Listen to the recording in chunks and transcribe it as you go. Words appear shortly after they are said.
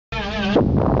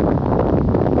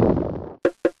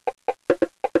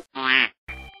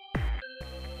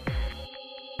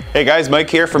Hey guys, Mike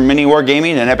here from Mini War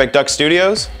Gaming and Epic Duck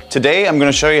Studios. Today I'm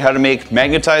going to show you how to make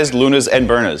magnetized lootas and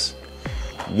burnas.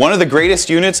 One of the greatest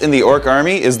units in the orc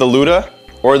army is the loota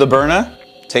or the burna.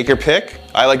 Take your pick.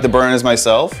 I like the burnas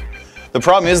myself. The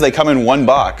problem is they come in one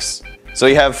box. So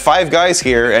you have 5 guys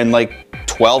here and like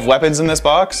 12 weapons in this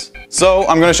box. So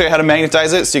I'm going to show you how to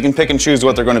magnetize it so you can pick and choose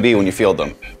what they're going to be when you field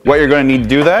them. What you're going to need to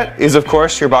do that is of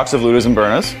course your box of lootas and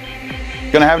burnas.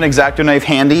 Gonna have an X-Acto knife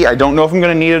handy. I don't know if I'm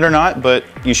gonna need it or not, but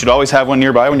you should always have one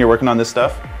nearby when you're working on this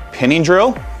stuff. Pinning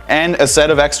drill and a set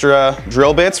of extra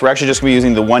drill bits. We're actually just gonna be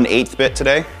using the 1/8 bit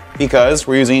today because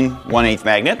we're using 1/8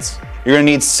 magnets. You're gonna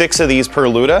need 6 of these per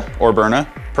loota or burna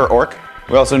per orc.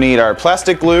 We also need our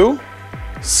plastic glue,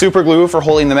 super glue for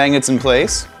holding the magnets in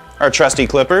place, our trusty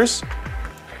clippers,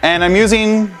 and I'm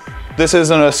using, this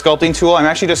isn't a sculpting tool, I'm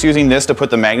actually just using this to put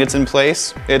the magnets in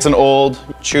place. It's an old,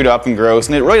 chewed up and gross,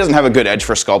 and it really doesn't have a good edge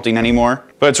for sculpting anymore,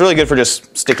 but it's really good for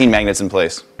just sticking magnets in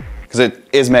place. Because it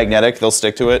is magnetic, they'll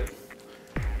stick to it,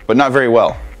 but not very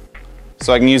well.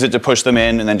 So I can use it to push them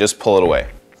in and then just pull it away.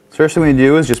 So first thing we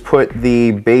do is just put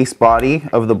the base body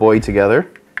of the boy together,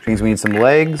 which means we need some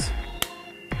legs,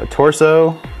 a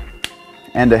torso,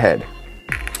 and a head.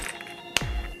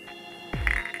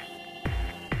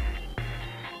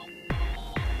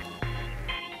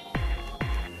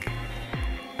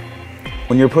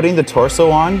 When you're putting the torso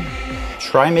on,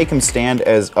 try and make him stand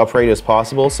as upright as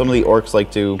possible. Some of the orcs like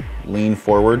to lean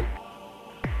forward.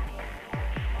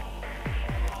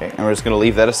 Okay, and we're just gonna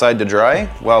leave that aside to dry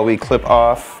while we clip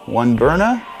off one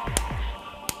burna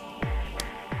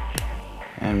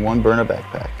and one burna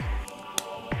backpack.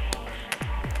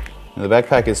 Now the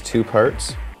backpack is 2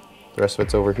 parts. The rest of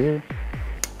it's over here.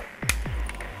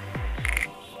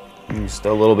 And just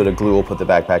a little bit of glue will put the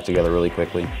backpack together really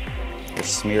quickly.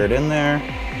 Just smear it in there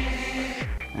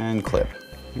and clip.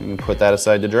 You can put that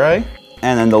aside to dry.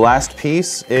 And then the last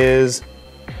piece is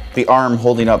the arm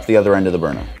holding up the other end of the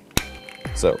burna.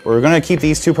 So we're gonna keep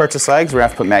these 2 parts aside because we're gonna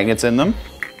have to put magnets in them.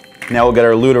 Now we'll get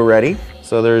our loota ready.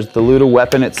 So there's the loota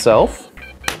weapon itself.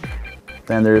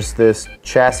 Then there's this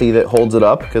chassis that holds it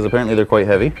up because apparently they're quite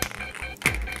heavy.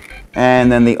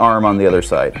 And then the arm on the other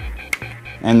side.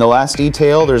 And the last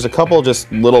detail, there's a couple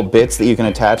just little bits that you can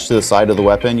attach to the side of the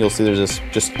weapon. You'll see there's this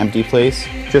just empty place.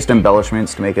 Just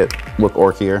embellishments to make it look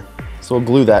orkier. So we'll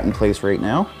glue that in place right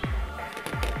now.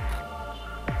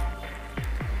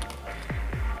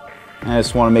 And I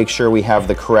just want to make sure we have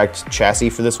the correct chassis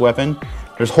for this weapon.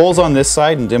 There's holes on this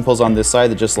side and dimples on this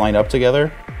side that just line up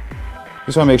together.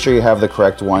 Just want to make sure you have the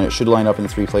correct one. It should line up in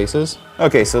 3 places.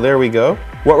 Okay, so there we go.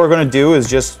 What we're going to do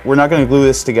is we're not going to glue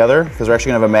this together because we're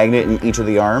actually going to have a magnet in each of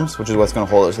the arms, which is what's going to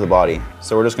hold it to the body.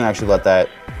 So we're just going to actually let that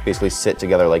basically sit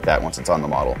together like that once it's on the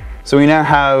model. So we now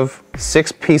have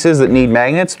 6 pieces that need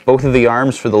magnets, both of the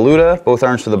arms for the loota, both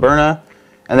arms for the burna,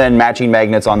 and then matching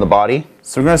magnets on the body.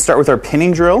 So we're going to start with our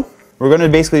pinning drill. We're going to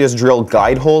basically just drill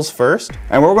guide holes first.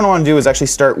 And what we're going to want to do is actually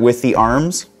start with the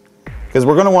arms, because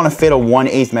we're going to want to fit a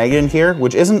 1/8 magnet in here,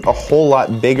 which isn't a whole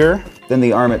lot bigger than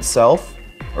the arm itself,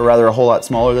 or rather a whole lot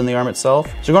smaller than the arm itself.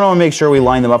 So we're going to want to make sure we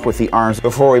line them up with the arms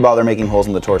before we bother making holes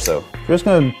in the torso. We're just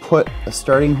going to put a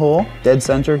starting hole dead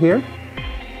center here.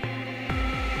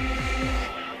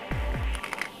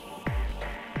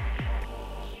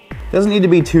 Doesn't need to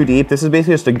be too deep. This is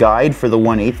basically just a guide for the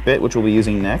 1/8 bit, which we'll be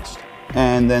using next.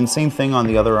 And then same thing on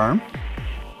the other arm.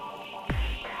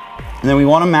 And then we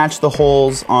want to match the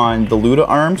holes on the loota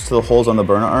arms to the holes on the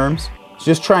burna arms. So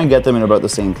just try and get them in about the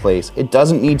same place. It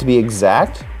doesn't need to be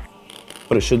exact,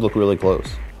 but it should look really close.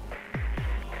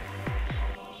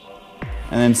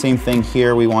 And then same thing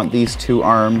here, we want these 2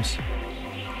 arms,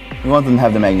 we want them to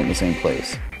have the magnet in the same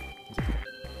place.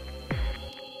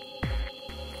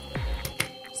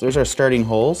 So there's our starting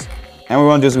holes. And what we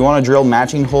want to do is we want to drill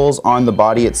matching holes on the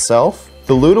body itself.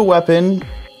 The loota weapon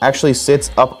actually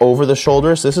sits up over the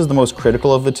shoulder, so this is the most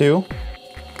critical of the 2. You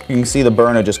can see the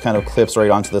burna just kind of clips right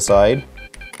onto the side,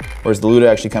 whereas the loota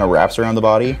actually kind of wraps around the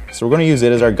body. So we're going to use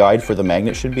it as our guide for the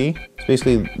magnet should be. So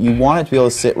basically, you want it to be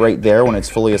able to sit right there when it's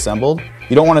fully assembled.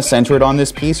 You don't want to center it on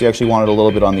this piece, you actually want it a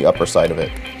little bit on the upper side of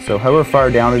it. So however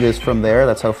far down it is from there,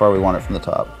 that's how far we want it from the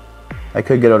top. I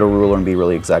could get out a ruler and be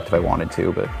really exact if I wanted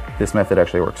to, but this method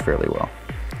actually works fairly well.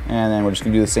 And then we're just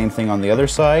going to do the same thing on the other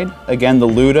side. Again, the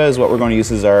loota is what we're going to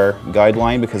use as our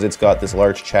guideline because it's got this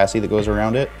large chassis that goes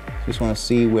around it. Just want to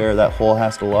see where that hole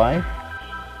has to lie.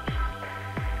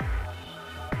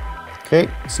 Okay,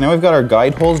 so now we've got our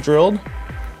guide holes drilled.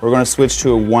 We're going to switch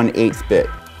to a 1/8 bit.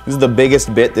 This is the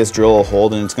biggest bit this drill will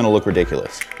hold, and it's going to look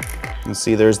ridiculous. You can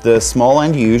see there's the small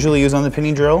end you usually use on the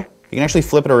pinning drill. You can actually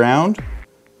flip it around,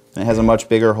 and it has a much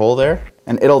bigger hole there.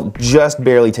 And it'll just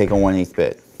barely take a 1/8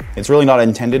 bit. It's really not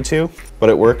intended to, but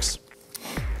it works.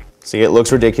 See, it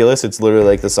looks ridiculous. It's literally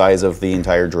like the size of the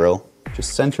entire drill.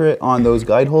 Just center it on those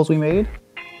guide holes we made.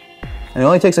 And it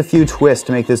only takes a few twists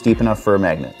to make this deep enough for a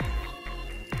magnet.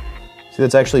 See,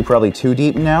 that's actually probably too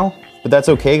deep now, but that's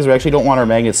okay because we actually don't want our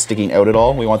magnets sticking out at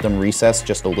all. We want them recessed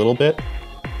just a little bit.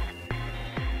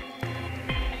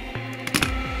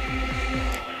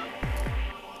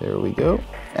 There we go.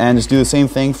 And just do the same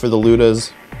thing for the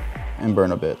lootas and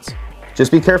burna bits.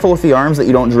 Just be careful with the arms that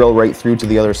you don't drill right through to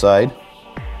the other side.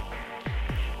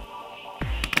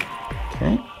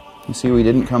 Okay, you see we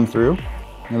didn't come through.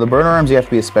 Now the burner arms, you have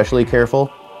to be especially careful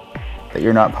that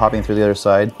you're not popping through the other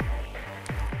side.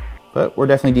 But we're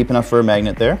definitely deep enough for a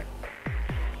magnet there.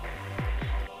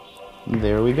 And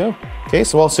there we go. Okay,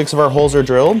 so all 6 of our holes are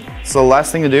drilled. So the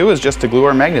last thing to do is just to glue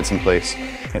our magnets in place.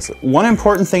 Okay, so one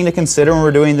important thing to consider when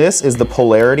we're doing this is the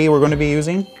polarity we're going to be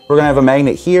using. We're going to have a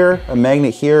magnet here, a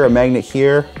magnet here, a magnet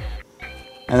here,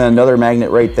 and then another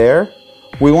magnet right there.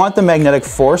 We want the magnetic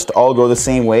force to all go the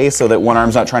same way so that one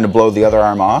arm's not trying to blow the other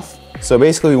arm off. So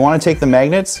basically we want to take the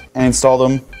magnets and install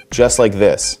them just like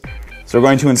this. So we're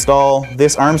going to install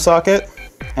this arm socket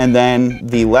and then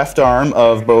the left arm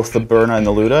of both the burna and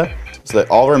the luta so that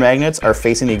all of our magnets are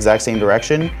facing the exact same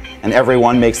direction and every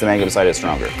one makes the magnet beside it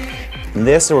stronger. And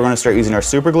this, we're going to start using our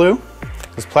super glue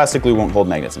because plastic glue won't hold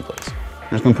magnets in place. I'm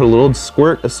just going to put a little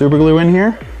squirt of super glue in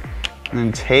here and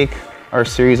then take our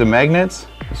series of magnets,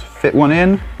 just fit one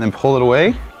in, and then pull it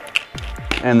away.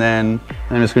 And then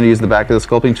I'm just going to use the back of the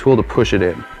sculpting tool to push it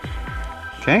in.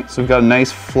 Okay, so we've got a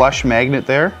nice flush magnet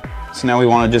there. So now we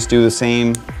want to just do the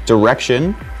same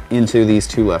direction into these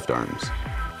 2 left arms.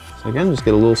 So again, just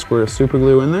get a little squirt of super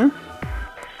glue in there.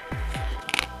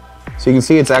 So you can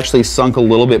see it's actually sunk a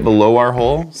little bit below our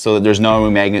hole so that there's no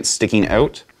magnet sticking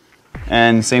out.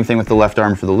 And same thing with the left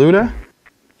arm for the luta.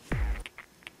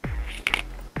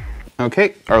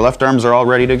 Okay, our left arms are all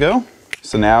ready to go.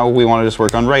 So now we want to just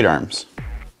work on right arms.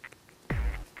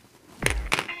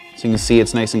 So you can see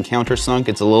it's nice and countersunk.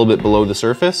 It's a little bit below the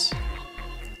surface.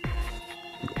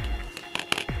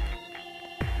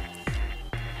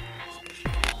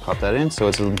 Pop that in so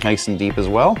it's nice and deep as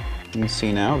well. You can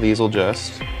see now these will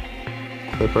just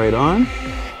clip right on.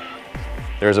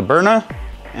 There's a burna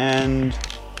and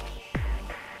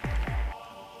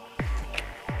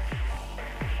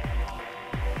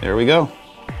there we go.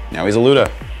 Now he's a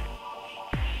luta.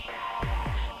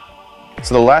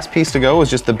 So the last piece to go is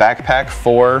just the backpack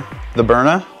for the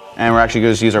burna, and we're actually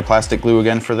going to use our plastic glue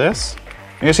again for this.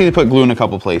 You just need to put glue in a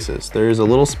couple places. There's a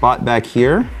little spot back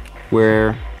here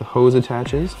where the hose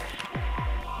attaches.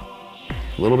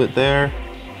 A little bit there,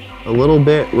 a little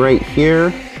bit right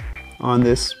here on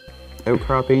this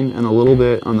outcropping, and a little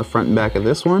bit on the front and back of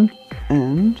this one.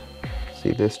 And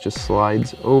see, this just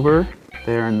slides over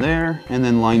there, and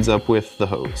then lines up with the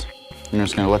hose. I'm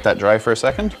just going to let that dry for a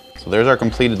second. So there's our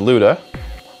completed luta.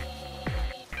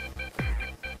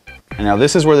 And now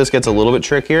this is where this gets a little bit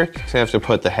trickier, because I have to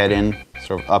put the head in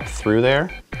sort of up through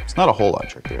there. It's not a whole lot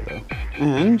trickier though.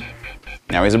 And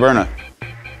now he's a burna.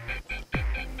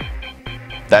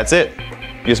 That's it.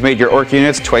 You just made your ORC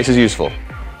units twice as useful.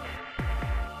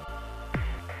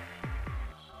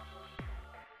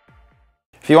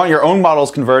 If you want your own models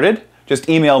converted, just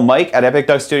email Mike at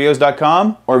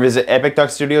epicduckstudios.com or visit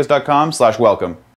epicduckstudios.com/welcome.